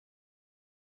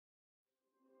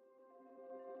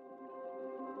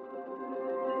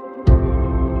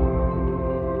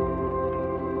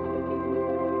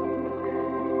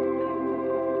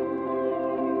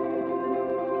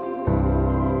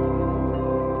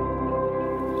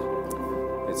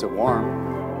It's a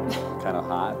warm, kind of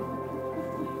hot,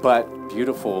 but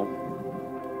beautiful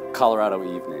Colorado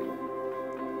evening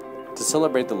to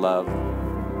celebrate the love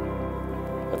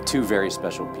of two very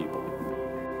special people,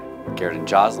 Garrett and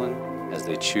Joslin, as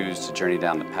they choose to journey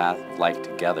down the path of life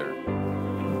together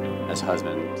as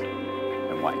husband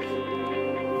and wife.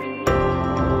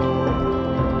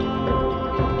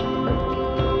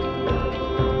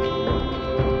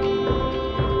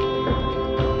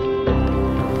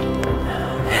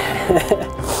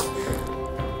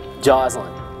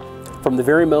 Joslin, from the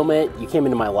very moment you came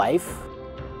into my life,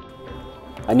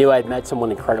 I knew I'd met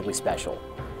someone incredibly special.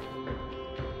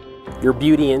 Your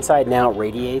beauty inside and out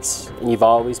radiates, and you've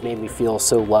always made me feel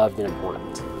so loved and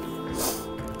important.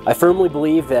 I firmly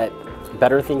believe that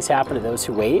better things happen to those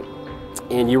who wait,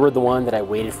 and you were the one that I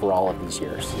waited for all of these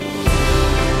years.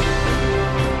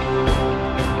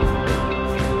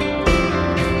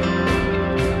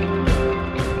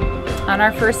 On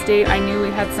our first date, I knew we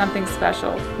had something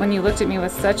special. When you looked at me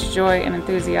with such joy and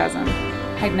enthusiasm,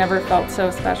 I'd never felt so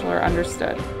special or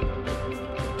understood.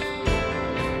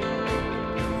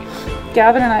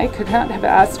 Gavin and I could not have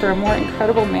asked for a more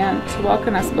incredible man to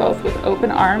welcome us both with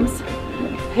open arms,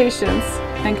 patience,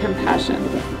 and compassion.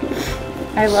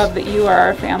 I love that you are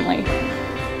our family,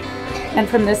 and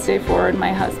from this day forward,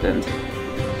 my husband.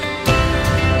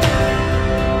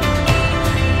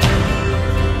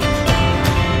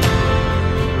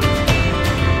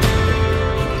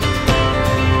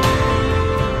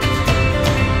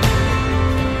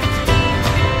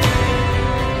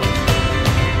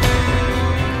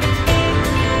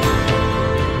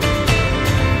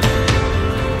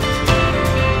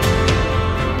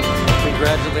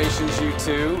 Congratulations, you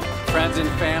two. Friends and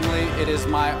family, it is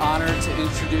my honor to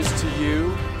introduce to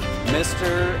you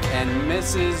Mr. and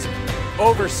Mrs.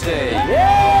 Overstake.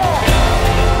 Yeah!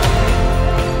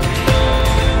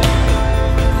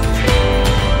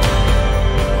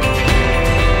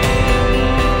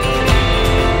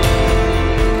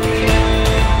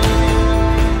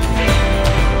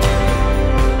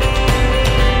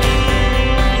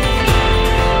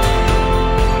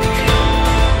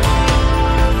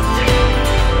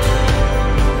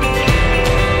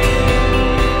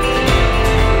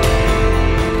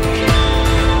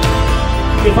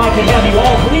 If I can have you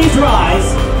all please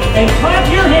rise and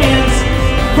clap your hands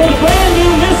for the brand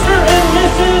new Mr. and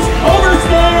Mrs.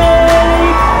 Overstake.